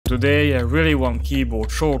Today I really want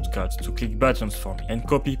keyboard shortcuts to click buttons for me and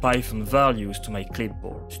copy Python values to my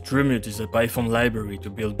clipboard. Streamlit is a Python library to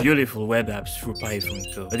build beautiful web apps through Python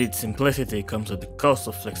code, but its simplicity comes at the cost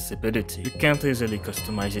of flexibility. You can't easily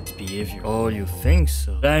customize its behavior. Oh, you think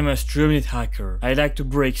so? I'm a Streamlit hacker. I like to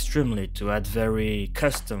break Streamlit to add very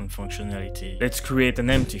custom functionality. Let's create an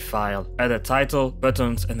empty file, add a title,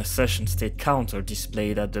 buttons and a session state counter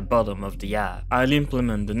displayed at the bottom of the app. I'll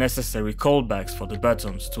implement the necessary callbacks for the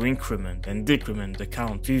buttons to increment and decrement the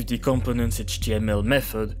count. With the components.html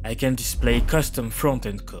method, I can display custom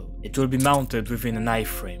frontend code. It will be mounted within an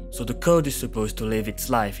iframe, so the code is supposed to live its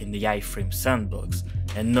life in the iframe sandbox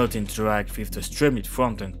and not interact with the Streamlit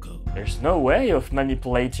frontend code. There's no way of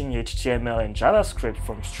manipulating HTML and JavaScript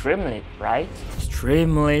from Streamlit, right?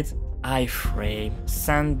 Streamlit iframe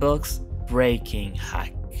sandbox breaking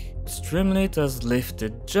hack. Streamlit has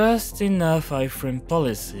lifted just enough iframe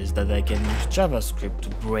policies that I can use JavaScript to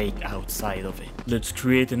break outside of it. Let's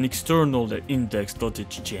create an external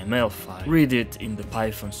index.html file, read it in the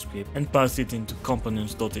Python script and pass it into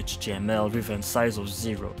components.html with a size of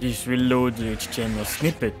 0. This will load the HTML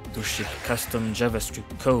snippet to ship custom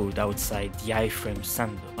JavaScript code outside the iframe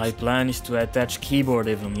sandbox. My plan is to attach keyboard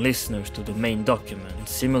event listeners to the main document and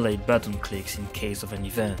simulate button clicks in case of an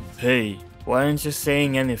event. Hey, why aren't you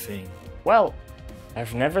saying anything? Well,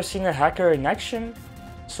 I've never seen a hacker in action,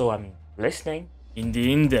 so I'm listening. In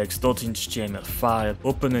the index.html file,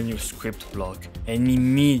 open a new script block and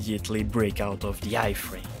immediately break out of the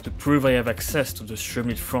iframe. To prove I have access to the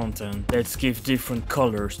Streamlit frontend, let's give different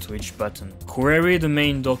colors to each button. Query the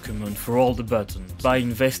main document for all the buttons. By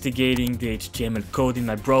investigating the HTML code in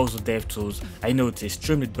my browser DevTools, I noticed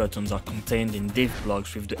Streamlit buttons are contained in div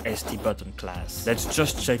blocks with the stButton class. Let's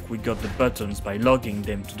just check we got the buttons by logging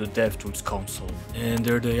them to the DevTools console. And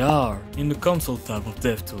there they are, in the console tab of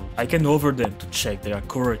DevTools. I can hover them to check they are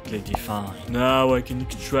correctly defined. Now I can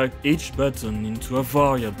extract each button into a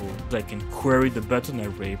variable. I can query the button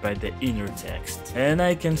array by the inner text. And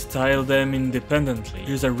I can style them independently.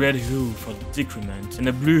 Here's a red hue for the decrement and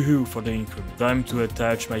a blue hue for the increment. Time to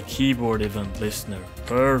attach my keyboard event listener.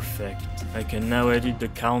 Perfect. I can now edit the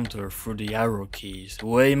counter through the arrow keys.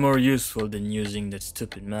 Way more useful than using that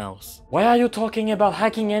stupid mouse. Why are you talking about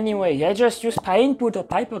hacking anyway? I just use pynput or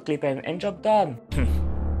pyperclip and job done.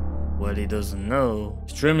 What he doesn't know,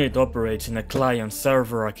 Streamlit operates in a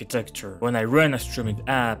client-server architecture. When I run a Streamlit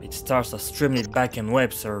app, it starts a Streamlit backend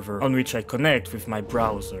web server on which I connect with my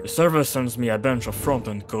browser. The server sends me a bunch of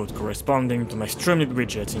front-end code corresponding to my Streamlit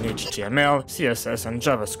widgets in HTML, CSS and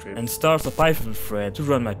JavaScript, and starts a Python thread to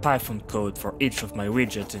run my Python code for each of my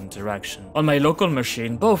widget interactions. On my local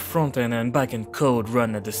machine, both front-end and backend code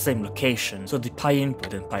run at the same location, so the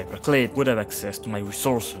pynput and pyperclip would have access to my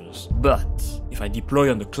resources. But if I deploy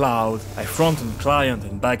on the cloud, my front-end client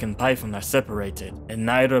and backend Python are separated, and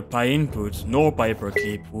neither pynput nor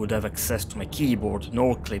pyperclip would have access to my keyboard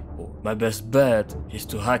nor clipboard. My best bet is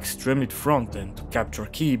to hack Streamlit Frontend to capture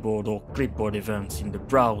keyboard or clipboard events in the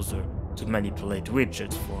browser to manipulate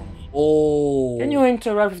widgets for me. Oh! Can you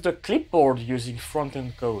interact with the clipboard using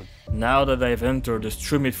front-end code? Now that I've entered the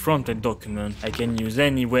Streamlit Frontend document, I can use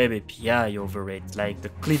any web API over it, like the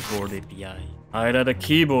clipboard API. I'll add a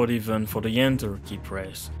keyboard event for the enter key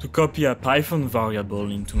press to copy a Python variable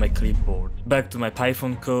into my clipboard. Back to my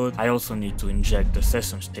Python code, I also need to inject the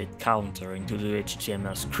session state counter into the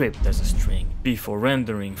HTML script as a string before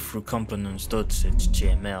rendering through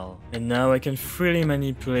components.html. And now I can freely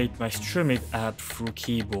manipulate my Streamlit app through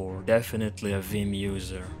keyboard. Definitely a Vim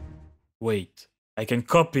user. Wait, I can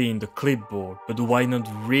copy in the clipboard, but why not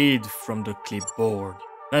read from the clipboard?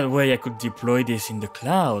 That way I could deploy this in the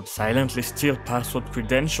cloud, silently steal password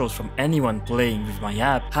credentials from anyone playing with my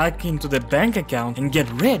app, hack into the bank account and get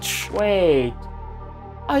rich. Wait,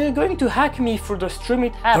 are you going to hack me through the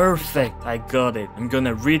Streamlit app? Perfect, I got it. I'm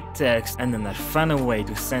gonna read text and then I'll find a way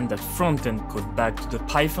to send that front-end code back to the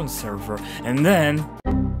Python server and then...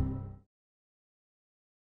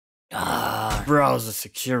 browser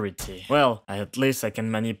security. Well, at least I can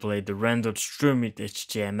manipulate the rendered Streamlit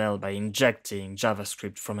HTML by injecting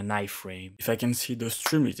JavaScript from an iframe. If I can see the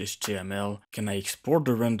Streamlit HTML, can I export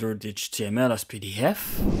the rendered HTML as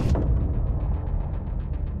PDF?